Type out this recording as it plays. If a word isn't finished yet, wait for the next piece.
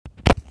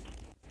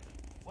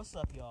What's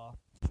up, y'all?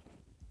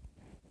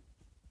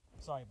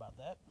 Sorry about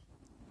that.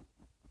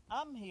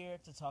 I'm here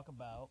to talk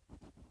about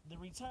the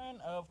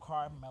return of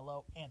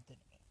Carmelo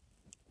Anthony.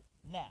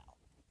 Now,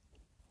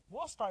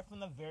 we'll start from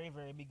the very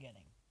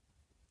beginning.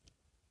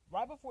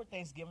 Right before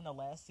Thanksgiving of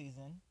last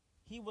season,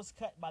 he was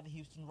cut by the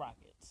Houston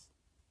Rockets.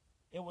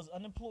 It was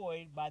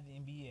unemployed by the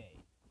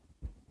NBA.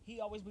 He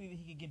always believed that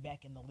he could get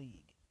back in the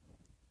league.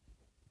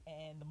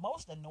 And the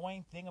most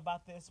annoying thing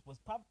about this was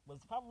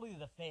probably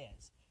the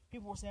fans.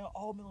 People were saying,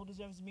 "Oh, Melo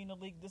deserves to be in the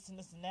league, this and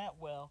this and that."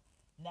 Well,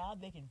 now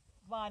they can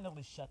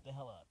finally shut the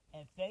hell up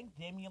and thank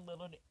Damian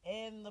Lillard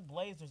and the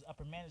Blazers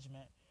upper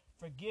management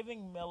for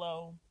giving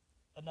Melo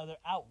another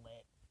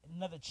outlet,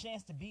 another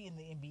chance to be in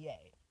the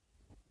NBA.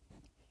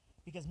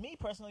 Because me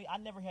personally, I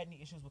never had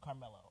any issues with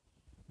Carmelo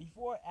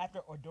before, after,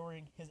 or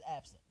during his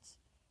absence.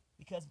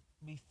 Because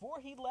before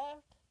he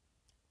left,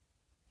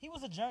 he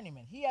was a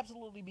journeyman. He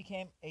absolutely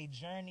became a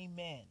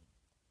journeyman.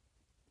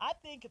 I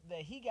think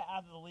that he got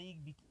out of the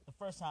league the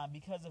first time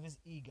because of his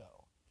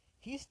ego.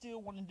 He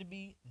still wanted to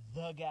be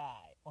the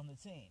guy on the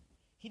team.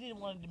 He didn't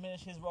want to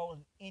diminish his role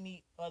in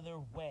any other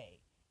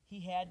way.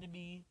 He had to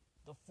be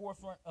the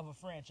forefront of a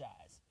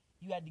franchise.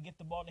 You had to get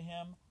the ball to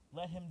him,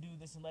 let him do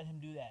this and let him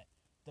do that.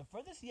 The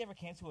furthest he ever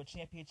came to a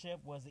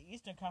championship was the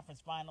Eastern Conference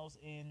Finals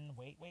in,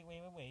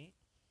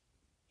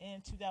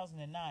 in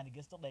 2009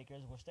 against the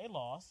Lakers, which they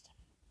lost.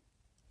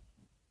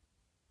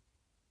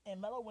 And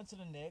Melo went to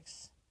the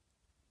Knicks,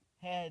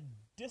 had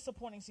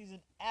disappointing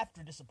season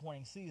after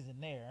disappointing season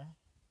there.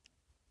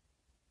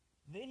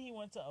 Then he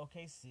went to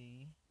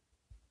OKC.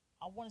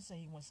 I want to say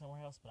he went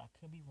somewhere else, but I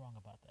could be wrong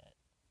about that.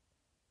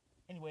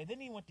 Anyway,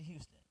 then he went to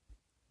Houston.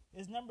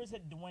 His numbers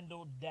had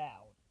dwindled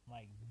down,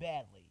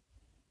 badly.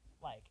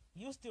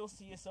 You still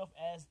see yourself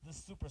as the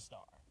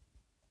superstar.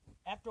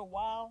 After a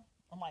while,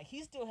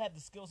 he still had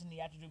the skills and the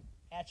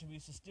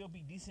attributes to still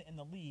be decent in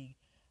the league,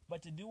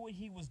 but to do what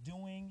he was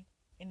doing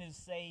in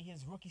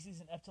his rookie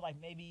season up to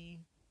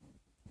maybe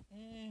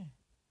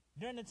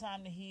during the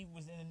time that he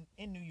was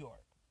in New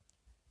York.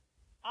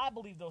 I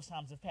believe those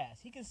times have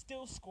passed. He can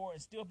still score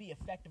and still be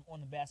effective on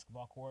the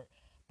basketball court,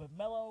 but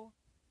Melo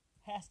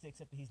has to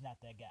accept that he's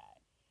not that guy.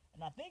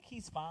 And I think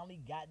he's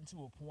finally gotten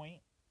to a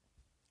point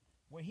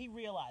where he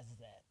realizes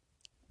that.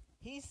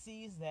 He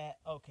sees that,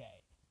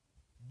 okay,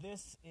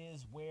 this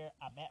is where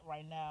I'm at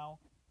right now.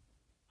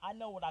 I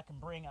know what I can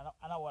bring.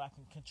 I know what I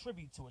can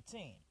contribute to a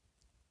team.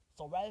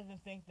 So rather than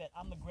think that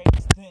I'm the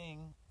greatest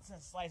thing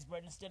since sliced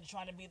bread, instead of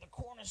trying to be the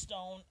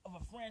cornerstone of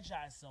a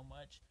franchise so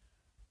much,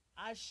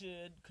 I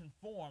should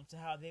conform to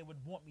how they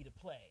would want me to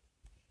play.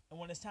 And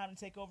when it's time to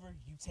take over,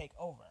 you take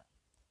over.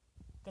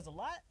 Because a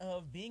lot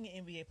of being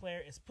an NBA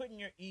player is putting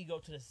your ego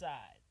to the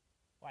side.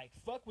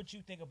 Fuck what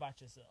you think about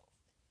yourself.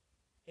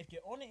 If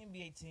you're on an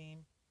NBA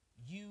team,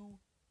 you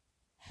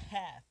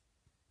have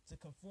to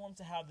conform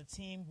to how the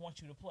team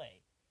wants you to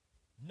play.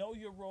 Know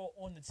your role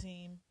on the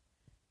team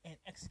and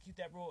execute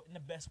that role in the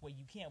best way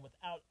you can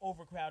without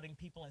overcrowding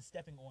people and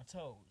stepping on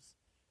toes.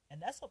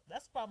 And that's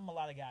a problem a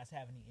lot of guys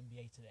have in the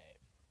NBA today.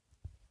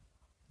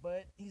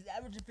 But he's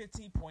averaging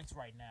 15 points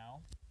right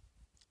now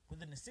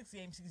within the 6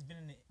 games he's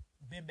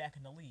been back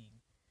in the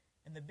league.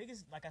 And the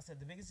biggest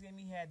game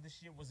he had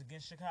this year was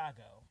against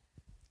Chicago.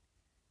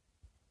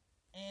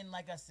 And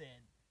like I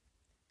said,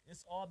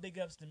 it's all big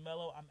ups to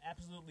Melo. I'm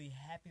absolutely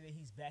happy that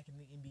he's back in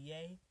the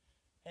NBA.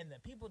 And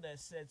the people that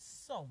said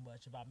so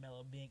much about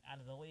Melo being out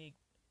of the league,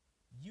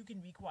 you can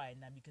be quiet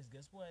now because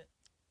guess what?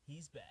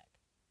 He's back.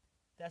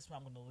 That's where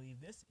I'm going to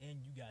leave this,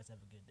 and you guys have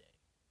a good day.